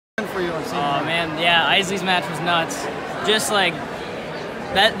for you on Cedar? Oh man, yeah, Isley's match was nuts. Just like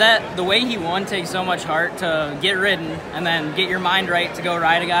that the way he won takes so much heart to get ridden and then get your mind right to go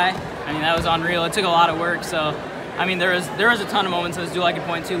ride a guy. I mean, that was unreal. It took a lot of work. So, I mean, there was a ton of moments as I could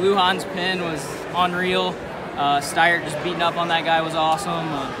point to. Lujan's pin was unreal. Steyr just beating up on that guy was awesome.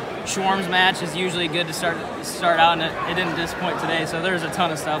 Schwarm's match is usually good to start out, and it didn't disappoint today. So there was a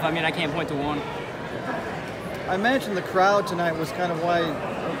ton of stuff. I mean, I can't point to one. I imagine the crowd tonight was kind of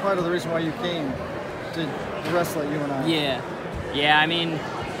part of the reason why you came to wrestle at UNI. Yeah. I mean,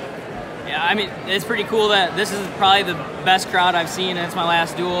 it's pretty cool that this is probably the best crowd I've seen, and it's my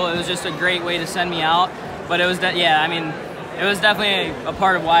last duel. It was just a great way to send me out. But it was it was definitely a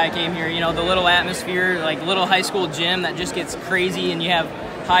part of why I came here. You know, the little atmosphere, like little high school gym that just gets crazy, and you have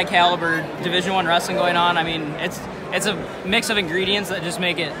high caliber Division I wrestling going on. I mean, it's a mix of ingredients that just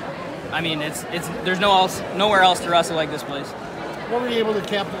make it. I mean, there's nowhere else to wrestle like this place. What were you able to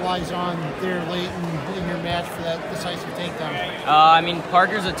capitalize on there late in your match for that decisive takedown? I mean,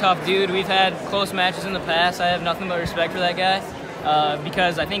 Parker's a tough dude. We've had close matches in the past. I have nothing but respect for that guy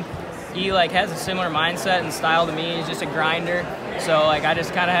because I think he has a similar mindset and style to me. He's just a grinder. So I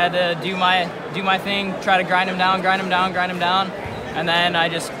just kind of had to do my thing, try to grind him down, and then I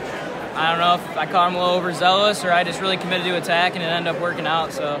don't know if I caught him a little overzealous or I just really committed to attack and it ended up working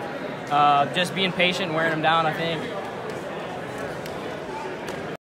out. So just being patient and wearing him down, I think.